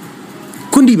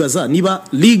ko ndibaza niba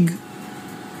league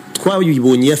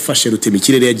twabibonye yafashe rutema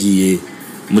ikirere yagiye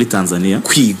muri Tanzania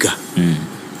kwiga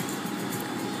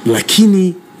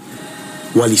lakini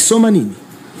walisoma nini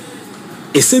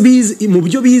ese bize mu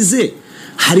byo bize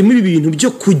harimo ibi bintu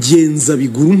byo kugenza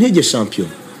biguru ntege champion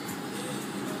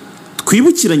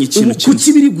twibukiranye ikintu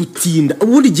kuki biri gutinda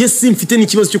ubundi je simfite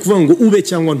n'ikibazo cyo kuvuga ngo ube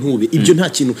cyangwa ntube ibyo nta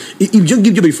kintu ibyo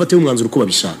ngibyo babifate umwanzuro uko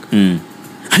babishaka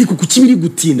ariko kuki biri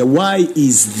gutinda why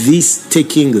is this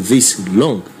taking this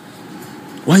long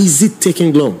why is it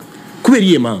taking long kubera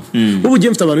iye mpamvu ubu je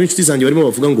mfite abantu b'inshuti zanjye barimo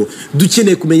bavuga ngo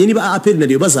dukeneye kumenya niba APR na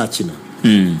Rayon bazakina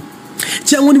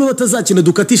cyangwa niba batazakina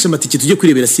dukatisha amatike tujye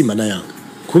kwirebera Simba na Yanga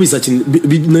ko bizakina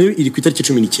nayo iri ku itariki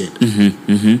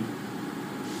 19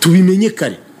 tubimenye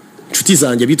kare inshuti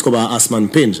zanjye bitwa ba Asman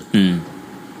Penja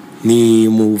ni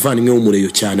umuvandimwe w'umureyo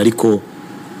cyane ariko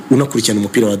unakurikirana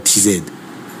umupira wa TZ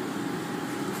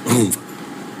urumva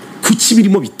kuki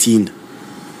birimo bitinda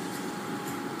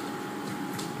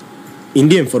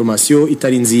indi information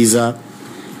itari nziza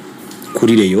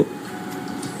kuri Rayon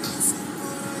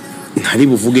ntari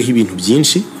buvugeho ibintu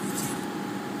byinshi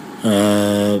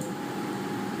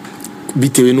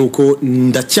bitewe nuko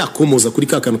ndacyakomoza kuri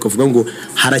kakanu kavuga ngo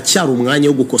haracyari umwanya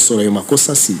wo gukosora ayo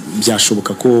makosa si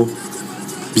byashoboka ko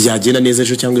byagenda neza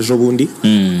ejo cyangwa ejo bundi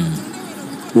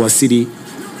wasiri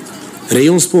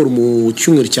Rayon Sport mu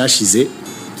cyumweru cyashize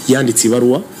yanditse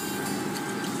ibaruwa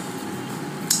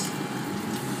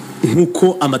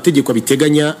nkuko amategeko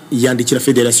abiteganya yandikira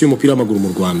Federation y'umupira w'amaguru mu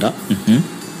Rwanda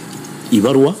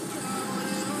ibaruwa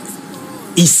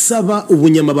isaba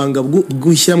ubunyamabanga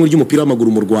bw'ishyirahamwe ry'umupira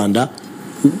w'amaguru mu Rwanda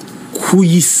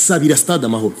kuyisabira stade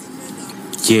Amahoro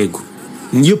yego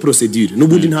niyo procedure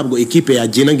n'ubundi ntabwo equipe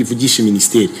yagenda ngo ivugishe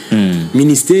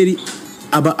ministeri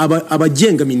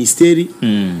abagenga ministeri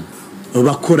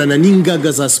bakorana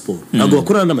n'ingaga za sport ntabwo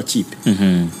bakorana n'amakipe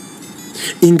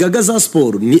ingaga za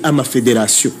sport ni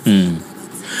amafederation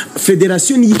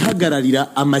federation ni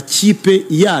ihagararira amakipe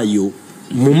yayo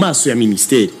mu maso ya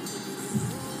ministeri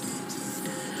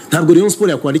ntabwo Rayon Sport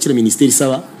yakwandikira ministeri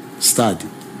saba stade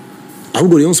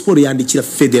ahubwo Rayon Sport yandikira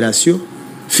federation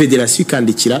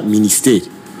ikandikira ministeri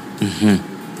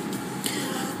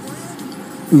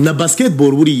na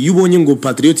basketball buri yubonye ngo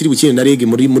Patriot iri bukine na Reg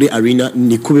muri arena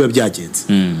niko biba byagenze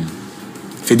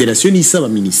federation isaba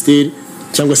ministeri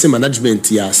cyangwa se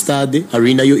management ya stade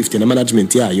arena yo ifite na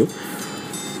management yayo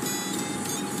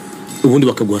ubundi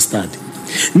bakaguha stade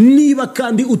niba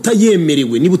kandi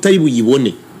utayemerewe niba utari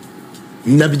buyibone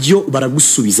nabyo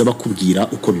baragusubiza bakubwira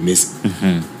uko bimeze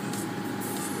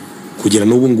kugira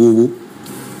n'ubu ngubu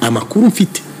amakuru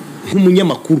mfite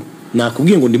nk'umunyamakuru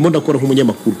nakubwiye ngo ndimo ndakora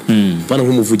nk'umunyamakuru bana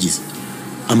nk'umuvugizi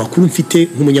amakuru mfite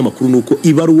nk'umunyamakuru nuko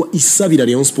ibaruwa isabira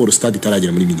Rayon Sport stade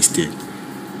itaragera muri ministeri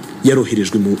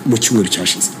yaroherejwe mu cyumweru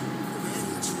cyashize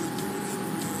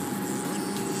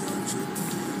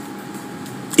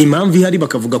impamvu ihari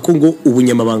bakavuga ko ngo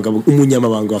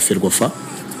umunyamabanga wa Ferwafa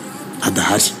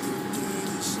adahari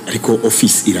ariko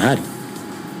office irahari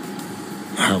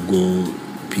ntabwo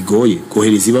bigoye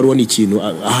kohereza ibaruwa ni ikintu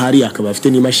ahari akaba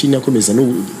afite n'imashini akomeza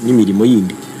n'imirimo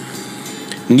yindi.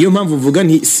 Niyo mpamvu mvuga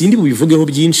nti sindi bubivugeho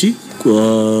byinshi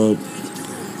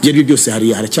byari byose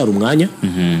haracyari umwanya.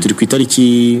 Turi ku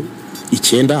itariki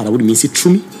 9 harabura iminsi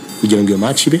 10 kugira ngo iyo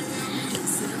match ibe.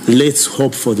 Let's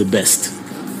hope for the best.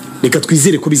 Reka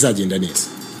twizere ko bizagenda neza.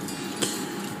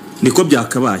 Niko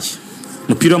byakabaye.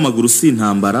 Umupira w'amaguru si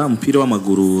intambara, umupira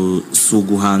w'amaguru si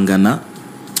uguhangana.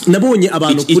 Nabonye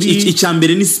abantu kuri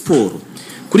icyambere ni siporo.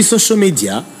 Kuri social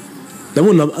media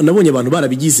nabonye abantu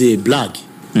barabigize blague.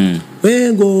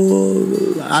 Ngo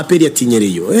aperi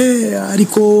yatinyereyo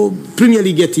ariko Premier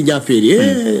League yatinya aperi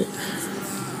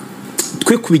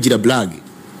twe kubigira blague.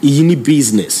 Iyi ni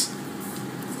business.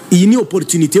 Iyi ni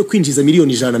opportunity yo kwinjiza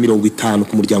miliyoni 150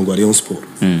 ku muryango wa Rayon Sport.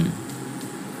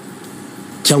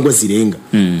 Cyangwa zirenga.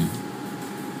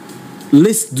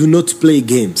 Let's do not play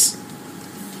games.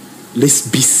 Let's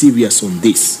be serious on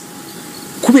this.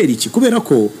 Kubera iki? Kubera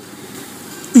ko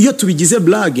iyo tubigize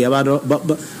blague abantu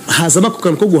hazama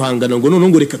kukantu ko guhangana ngo none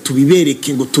ngo reka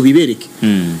tubibereke ngo tubibereke.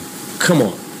 Come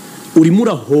on. Urimo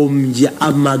urahombya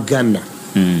amagana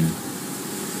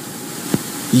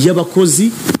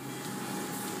y'abakozi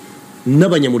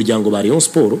n'abanyamuryango ba Rayon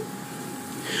Sport.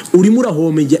 Urimo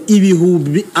urahombya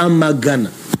ibihumbi amagana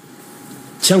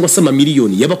cyangwa se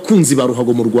amamiliyoni y'abakunzi ba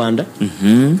ruhago mu Rwanda.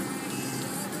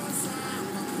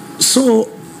 So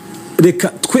reka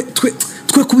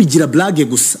twe kubigira blague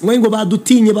gusa ngo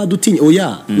badutinye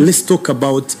oya. Let's talk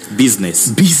about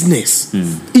business.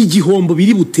 Igihombo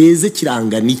biri buteze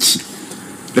kirangana iki?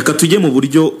 Reka tujye mu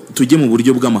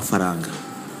buryo bw'amafaranga.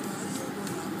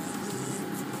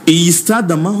 Iyi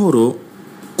stade Amahoro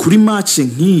kuri match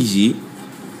nk'iyi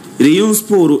Rayon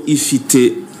Sport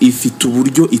ifite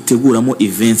uburyo iteguramo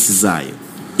events zayo.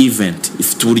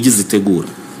 Ifite uburyo zitegura.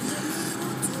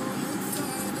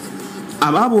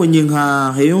 Ababonye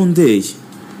nka Rayon Day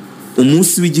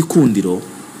umunsi w'igikundiro,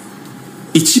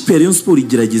 ikipe ya Rayon Sport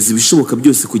igerageza ibishoboka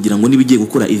byose kugira ngo nibigiye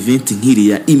gukora event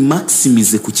nk'iriya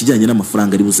imaximize ku kijyanye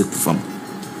n'amafaranga ari buze kuvamo.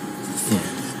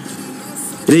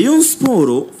 Rayon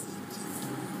Sport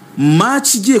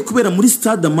match igiye kubera muri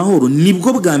stade Amahoro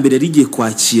nibwo bwa mbere rigiye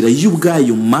kwakira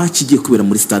y'ubwayo match igiye kubera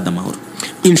muri stade Amahoro.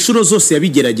 Inshuro zose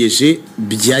yabigerageje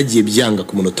byagiye byanga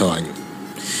ku munota wanyu.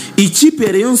 Ikipe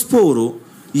ya Rayon Sport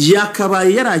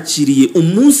yakabaye yarakiriye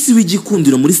umunsi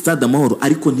w'igikundiro muri stade Amahoro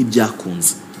ariko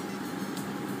ntibyakunze.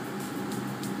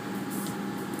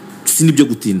 Sinibyo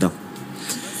gutindaho.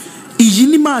 Iyi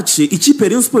ni match ikipe ya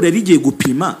Rayon Sport yari igiye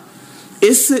gupima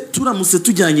ese turamutse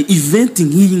tujyanye event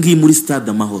nk'iyi ngiyi muri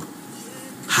stade Amahoro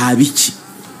habiki.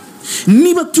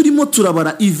 Niba turimo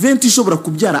turabara event ishobora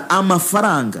kubyara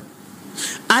amafaranga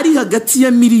ari hagati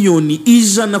ya miliyoni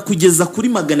 100 kugeza kuri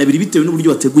 200 bitewe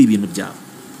n'uburyo wateguye ibintu byawe,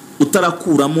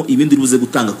 utarakuramo ibindi rubuze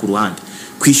gutanga ku ruhande,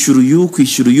 kwishyura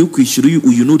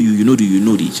uyu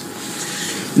nuri.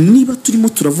 Niba turimo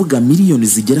turavuga miliyoni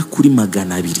zigera kuri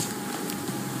 200,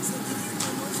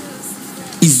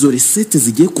 izo resete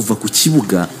zigiye kuva ku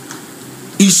kibuga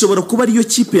ishobora kuba ariyo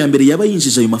kipe ya mbere yaba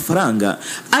yinjije ayo mafaranga,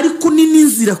 ariko ni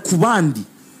n'inzira ku bandi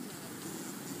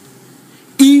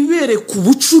ibere ku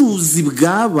bucuruzi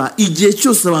bwaba igihe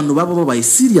cyose abantu baba babaye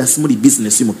serious muri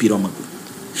business y'umupira w'amaguru.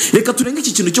 Reka turenge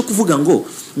iki kintu cyo kuvuga ngo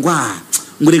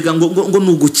rega ngo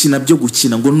nugukina byo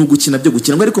gukina ngo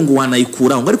ariko ngo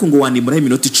wanayikuraho ngo ariko ngo wanimuraho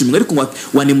iminota 10 ngo ariko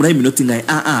wanimuraho iminota ingahe.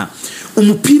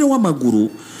 Umupira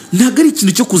w'amaguru ntago ari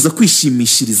ikintu cyo kuza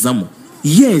kwishimishirizamo.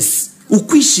 Yes,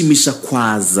 ukwishimisha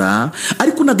kwaza,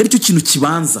 ariko ntago ari cyo kintu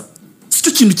kibanza. Si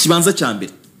cyo kintu kibanza cya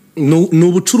mbere. No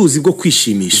ubucuruzi bwo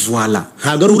kwishimisha. Voilà.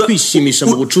 Ntago ari ukwishimisha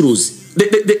mu bucuruzi.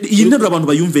 Iyi nteruro abantu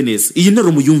bayumve neza. Iyi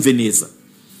nteruro muyumve neza.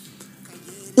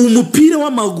 Umupira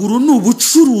w'amaguru ni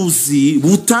ubucuruzi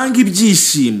butanga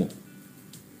ibyishimo.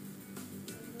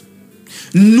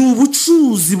 Ni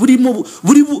ubucuruzi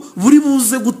buri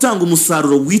buze gutanga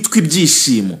umusaruro witwa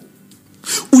ibyishimo.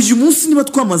 Uyu munsi niba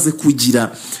twamaze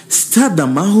kugira stade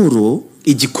Amahoro,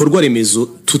 igikorwa remezo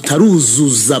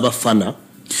tutaruzuza abafana,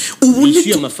 ubu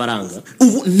nishyuye amafaranga,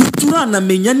 ubu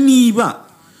ntituranamenya niba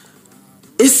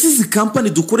ese izi kampani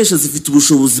dukoresha zifite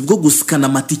ubushobozi bwo gusikana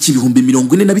amatike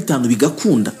 45,000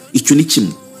 bigakunda. Icyo ni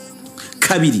kimwe.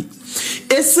 Kabiri,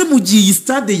 ese mu gihe iyi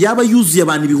stade yaba yuzuye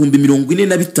abantu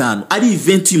 45,000 ari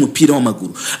event y'umupira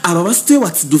w'amaguru, aba ba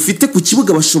stewards dufite ku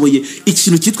kibuga bashoboye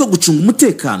ikintu cyitwa gucunga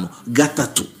umutekano?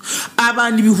 Gatatu,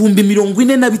 abantu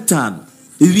 45,000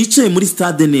 bicaye muri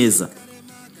stade neza,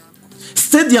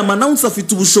 stadium announcer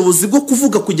afite ubushobozi bwo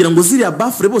kuvuga kugira ngo ziriya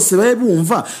bafure bose babe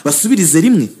bumva basubirize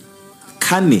rimwe.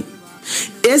 Kane,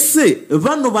 ese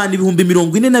bano bantu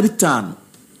 45,000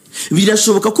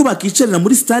 birashoboka ko bakicarira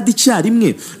muri stade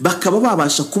icyarimwe bakaba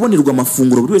babasha kubonerwa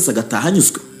amafunguro buri wese agataha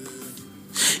anyuzwe.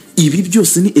 Ibi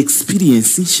byose ni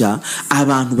experience nshya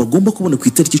abantu bagomba kubona ku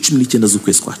itariki 19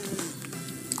 z'ukwezi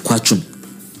kwa 10.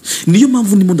 Niyo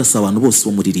mpamvu ndimo ndasaba abantu bose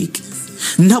bo muri ligue,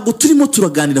 ntabwo turimo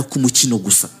turaganira ku mukino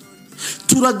gusa,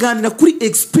 turaganira kuri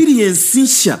experience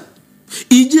nshya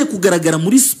igiye kugaragara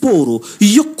muri siporo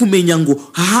yo kumenya ngo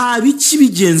haba iki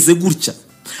bigenze gutya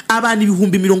abantu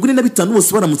 45,000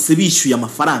 bose baramutse bishyuye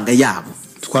amafaranga yabo,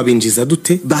 twabinjiza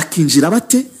dute, bakinjira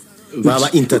bate,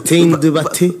 baba entertained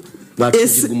bate,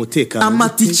 bakigirwa umutekano,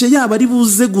 amatike yabo ari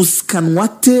buze guskanwa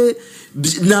te,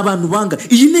 n'abantu banga.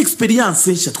 Iyi ni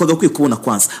experience nshya twagakwiye kubona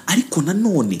kwanza. Ariko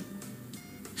nanone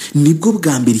nibwo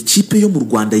bwa mbere ikipe yo mu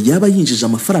Rwanda yaba yinjije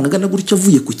amafaranga agana gutya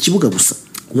avuye ku kibuga gusa.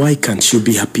 Why can't you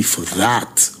be happy for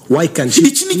that? Why can't you?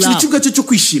 Iki ni ikintu cy'ubwacyo cyo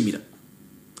kwishimira,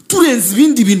 turenze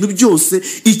ibindi bintu byose.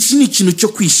 Iki ni ikintu cyo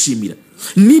kwishimira.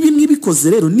 Niba mwibikoze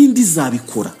rero n'indi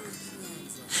zabikora.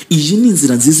 Iyi ni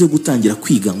inzira nziza yo gutangira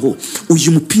kwiga ngo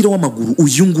uyu mupira w'amaguru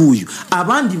uyu nguyu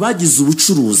abandi bagize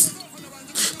ubucuruzi,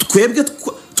 twebwe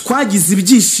twagize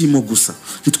ibyishimo gusa,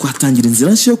 twatangira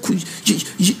inzira nshya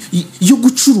yo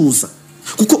gucuruza.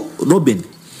 Kuko Robin,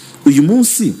 uyu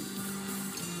munsi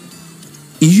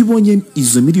iyo ubonye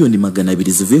izo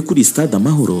 200,000 zivuye kuri stade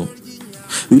Amahoro,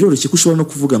 biroroshye ko ushobora no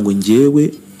kuvuga ngo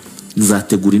ngewe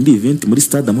nzategura indi event muri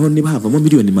stade Amahoro, niba havamo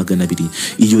 200,000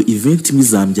 iyo event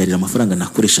imizambyarira amafaranga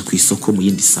nakoresha ku isoko mu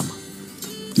yindi sama.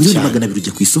 200,000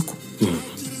 ujya ku isoko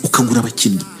ukagura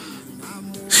abakinnyi.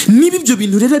 Niba ibyo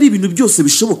bintu rero ari ibintu byose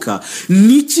bishoboka,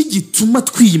 niki gituma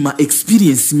twima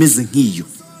experience imeze nk'iyo?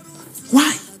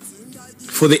 Why?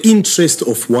 For the interest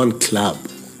of one club.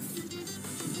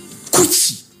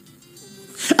 Kuki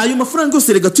ayo mafaranga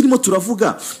yose rega turimo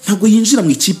turavuga ntabwo yinjira mu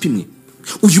ikipe imwe?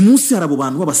 Uyu munsi hari abo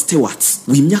bantu baba stewards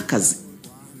w'imyakazi,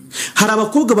 hari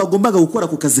abakobwa bagombaga gukora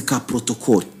ku kazi ka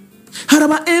protocol, hari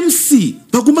aba MC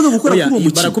bagombaga gukora kuri uwo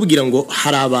mukino. Barakubwira ngo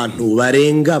hari abantu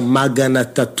barenga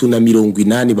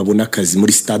 380 babona akazi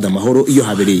muri stade Amahoro iyo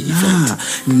habereye event.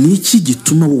 Niki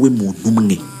gituma wowe muntu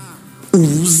umwe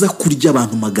ubuza kurya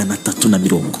abantu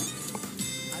 380?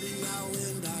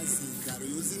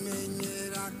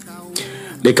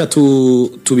 Reka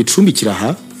tubicumbikira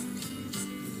aha,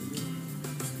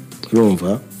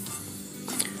 urumva,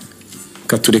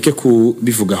 katureke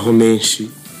kubivugaho menshi,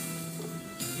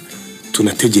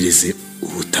 tunategereze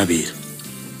ubutabera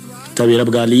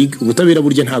bwa ligue. Ubutabera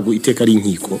burya ntabwo iteka ari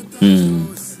inkiko,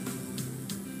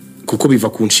 kuko biva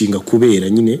ku nshinga kubera,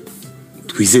 nyine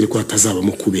twizere ko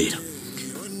hatazabamo kubera.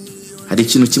 Hari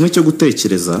ikintu kimwe cyo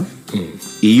gutekereza,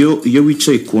 iyo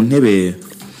wicaye ku ntebe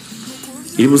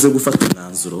iri buze gufata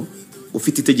umwanzuro,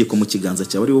 ufite itegeko mu kiganza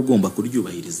cyawe ari ugomba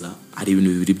kuryubahiriza, hari ibintu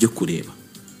bibiri byo kureba.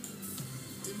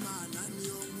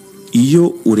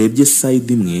 Iyo urebye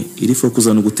side imwe iri focus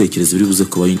no gutekereza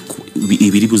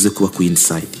ibiri buze kuba ku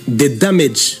inside, the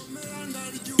damage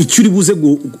icyo uri buze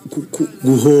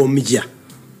guhombya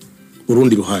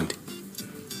urundi ruhande.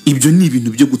 Ibyo ni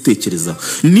ibintu byo gutekereza.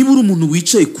 Niba uri umuntu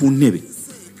wicaye ku ntebe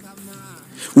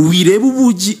wireba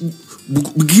ubugi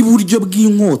bw'iburyo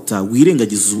bw'inkota,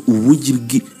 wirengagiza ubugi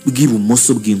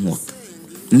bw'ibumoso bw'inkota,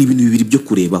 ni ibintu bibiri byo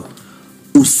kurebaho.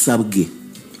 Usabwe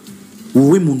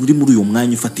wowe muntu uri muri uyu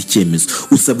mwanya ufata icyemezo,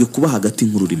 usabwe kuba hagati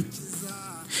nk'ururimi.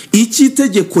 Iki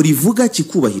itegeko rivuga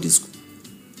kikubahirizwa,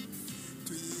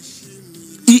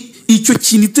 icyo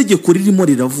kintu itegeko ririmo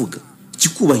riravuga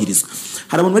kikubahirizwa.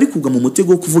 Hari abantu bari kugwa mu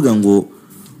mutego wo kuvuga ngo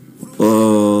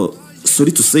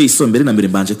sorry to say so, mbere na mbere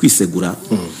mbanje kwisegura.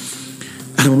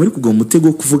 Hari abantu bari kugwa mu mutego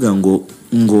wo kuvuga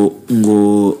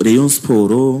ngo Rayon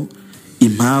Sport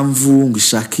impamvu ngo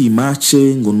ishaka iyi match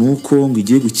ngo nuko ngo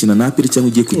igiye gukina na Aperi cyangwa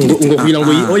igiye kugira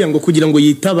ngo kugira ngo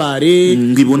yitabare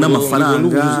ngo ibone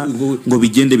amafaranga ngo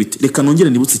bigende bite. Reka nongere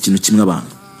nibutse ikintu kimwe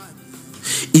abantu.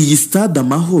 Iyi stade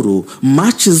Amahoro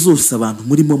match zose abantu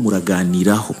murimo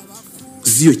muraganiraho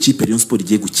ziyo kipe Rayon Sport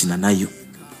igiye gukina nayo,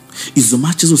 izo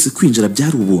match zose kwinjira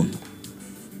byari ubuntu.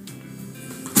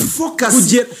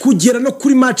 Kugera no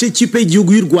kuri match y'ikipe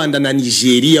y'igihugu y'u Rwanda na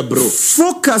Nigeria bro.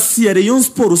 Focus ya Rayon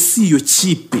Sport si yo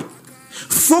kipe.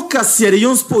 Focus ya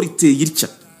Rayon Sport iteye irya.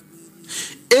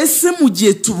 Ese mu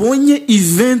gihe tubonye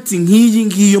event nk'iyi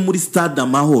ngiyo muri stade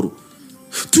Amahoro,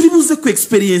 turi buze ku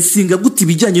experiencinga gute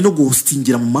bijyanye no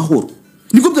guhostingira mu Mahoro?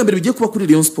 Nibwo bwa mbere bigiye kuba kuri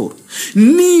Rayon Sport.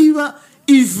 Niba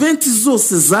event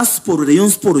zose za sport Rayon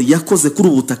Sport yakoze kuri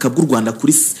ubutaka bw'u Rwanda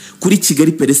kuri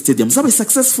Kigali Pele Stadium zabaye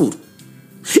successful,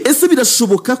 ese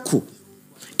birashoboka ko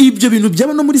ibyo bintu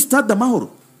byaba no muri stade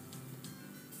Amahoro?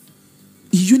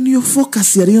 Iyo niyo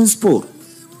focus ya Rayon Sport.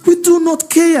 We do not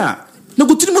care.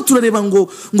 Ntabwo turimo turareba ngo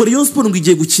Rayon Sport ngo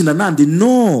igiye gukina nande.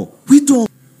 No, we don't.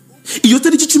 iyo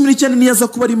tariki 19 niyaza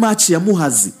kuba ari match ya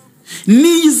Muhazi,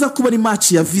 niyiza kuba ari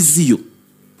match ya Viziyo,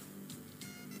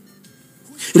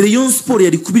 Rayon Sport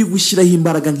yari kubiri gushyiraho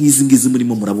imbaraga nk'izi ngizi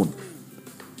murimo murabona.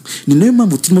 Ni nayo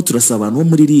mpamvu turimo turasaba abantu bo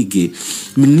muri ligue,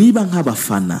 niba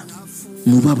nk'abafana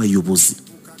mu babayobozi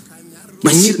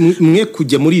mwe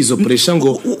kujya muri izo pressure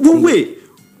ngo wowe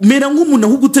mera nk'umuntu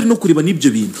ahubwo utari no kureba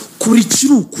n'ibyo bintu, kuri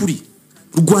kirukuri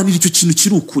rwanira icyo kintu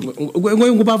kirukuri.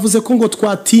 ngo bavuze ko ngo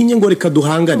twatinye ngo reka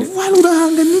duhangane. Wala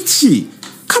urahangana iki?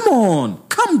 Come on,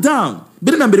 calm down.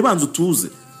 Mbere na mbere banza utuze.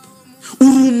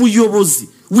 Uri umuyobozi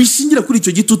wishingira kuri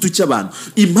icyo gitutu cy'abantu.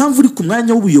 Impamvu uri ku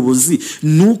mwanya w'ubuyobozi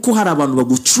nuko hari abantu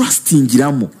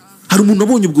bagutrustingiramo, hari umuntu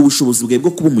abonye ubwo bushobozi bwawe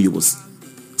bwo kuba umuyobozi.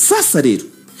 Sasa rero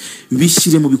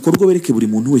bishyire mu bikorwa, bereke buri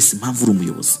muntu wese impamvu uri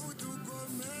umuyobozi.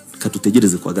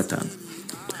 Katutegereze kwa gatanu.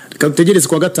 Tutegereze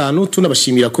kwa gatanu.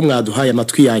 Tunabashimira ko mwaduhaye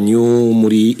amatwi yanyu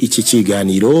muri iki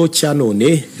kiganiro cya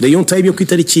none Rayon Time yo ku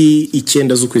itariki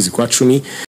 9 z'ukwezi kwa 10.